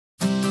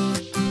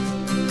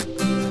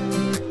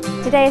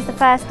Today is the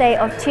first day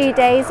of 2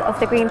 days of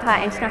the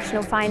Greenpower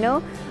International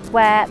Final,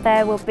 where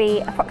there will be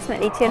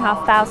approximately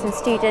 2,500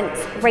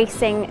 students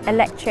racing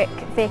electric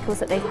vehicles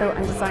that they've built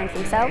and designed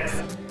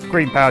themselves.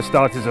 Greenpower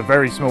started as a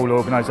very small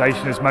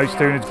organisation, as most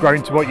do, and it's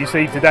grown to what you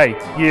see today.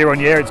 Year on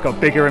year it's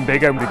got bigger and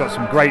bigger, and we've got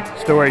some great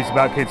stories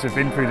about kids who have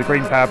been through the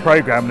Greenpower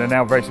programme and are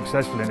now very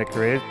successful in their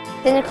careers.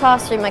 In the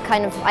classroom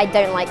I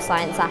don't like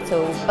science at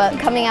all, but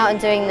coming out and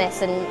doing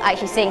this and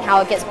actually seeing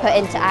how it gets put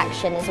into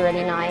action is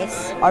really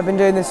nice. I've been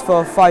doing this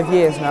for 5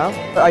 years now.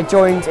 I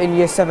joined in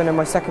year 7 in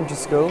my secondary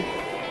school,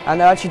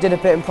 and I actually did a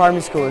bit in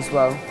primary school as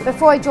well.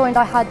 Before I joined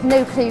I had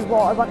no clue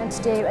what I wanted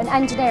to do, and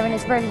engineering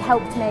has really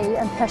helped me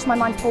and pushed my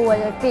mind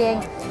forward of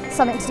being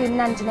something to do with an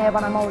engineer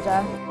when I'm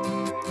older.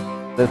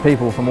 There's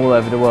people from all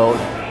over the world,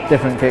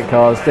 different kit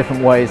cars,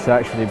 different ways to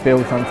actually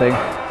build something.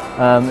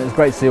 It's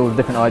great to see all the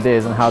different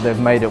ideas and how they've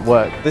made it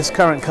work. This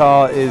current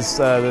car is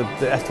the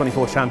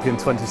F24 Champion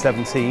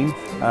 2017.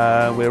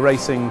 We're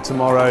racing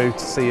tomorrow to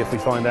see if we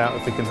find out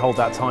if we can hold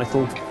that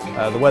title.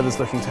 The weather's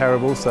looking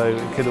terrible, so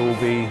it could all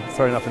be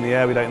thrown up in the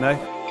air, we don't know.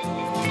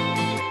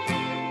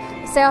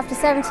 So after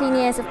 17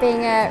 years of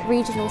being a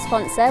regional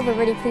sponsor, we're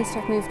really pleased to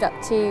have moved up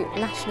to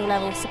national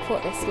level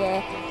support this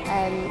year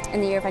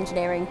in the Year of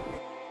Engineering.